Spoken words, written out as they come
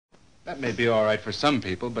That may be all right for some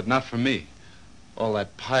people, but not for me. All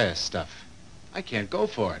that pious stuff. I can't go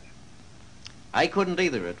for it. I couldn't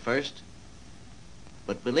either at first.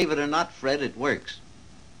 But believe it or not, Fred, it works.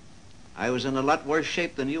 I was in a lot worse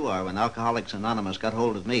shape than you are when Alcoholics Anonymous got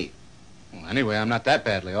hold of me. Well, anyway, I'm not that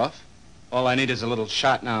badly off. All I need is a little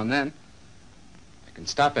shot now and then. I can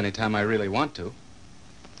stop any time I really want to.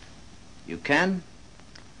 You can?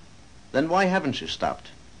 Then why haven't you stopped?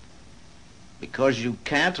 Because you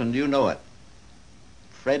can't and you know it.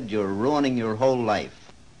 Fred, you're ruining your whole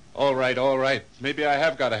life. All right, all right. Maybe I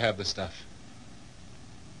have got to have the stuff.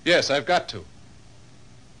 Yes, I've got to.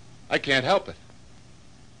 I can't help it.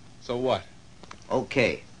 So what?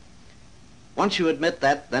 Okay. Once you admit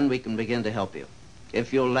that, then we can begin to help you,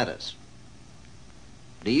 if you'll let us.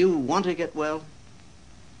 Do you want to get well?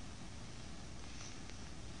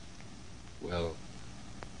 Well,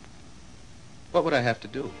 what would I have to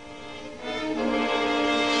do?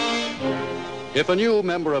 If a new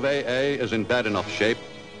member of AA is in bad enough shape,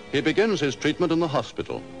 he begins his treatment in the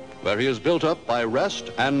hospital, where he is built up by rest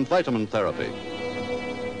and vitamin therapy.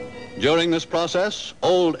 During this process,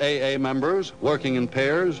 old AA members, working in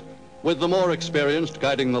pairs, with the more experienced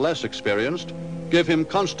guiding the less experienced, give him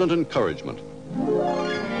constant encouragement.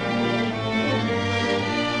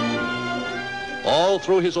 All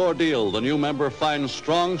through his ordeal, the new member finds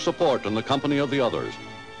strong support in the company of the others.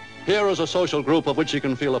 Here is a social group of which he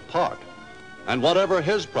can feel a part. And whatever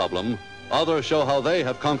his problem, others show how they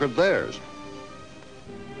have conquered theirs.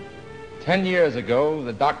 10 years ago,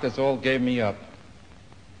 the doctors all gave me up.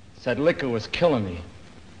 Said liquor was killing me.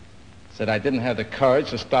 Said I didn't have the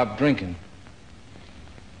courage to stop drinking.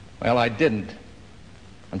 Well, I didn't,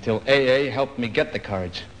 until AA helped me get the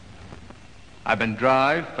courage. I've been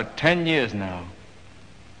dry for 10 years now.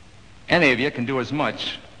 Any of you can do as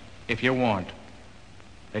much if you want,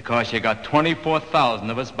 because you got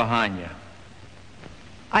 24,000 of us behind you.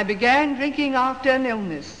 I began drinking after an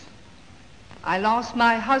illness. I lost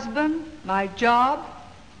my husband, my job,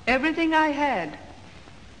 everything I had.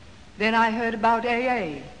 Then I heard about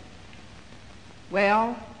AA.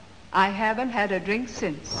 Well, I haven't had a drink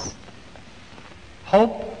since.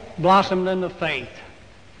 Hope blossomed into faith,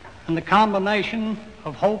 and the combination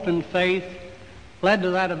of hope and faith led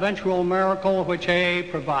to that eventual miracle which AA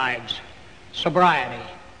provides, sobriety.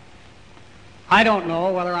 I don't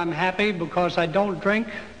know whether I'm happy because I don't drink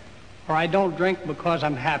or I don't drink because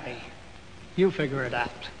I'm happy. You figure it out.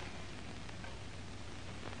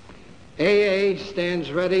 AA stands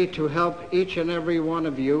ready to help each and every one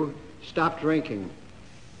of you stop drinking.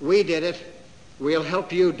 We did it. We'll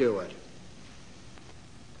help you do it.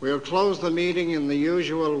 We'll close the meeting in the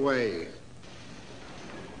usual way.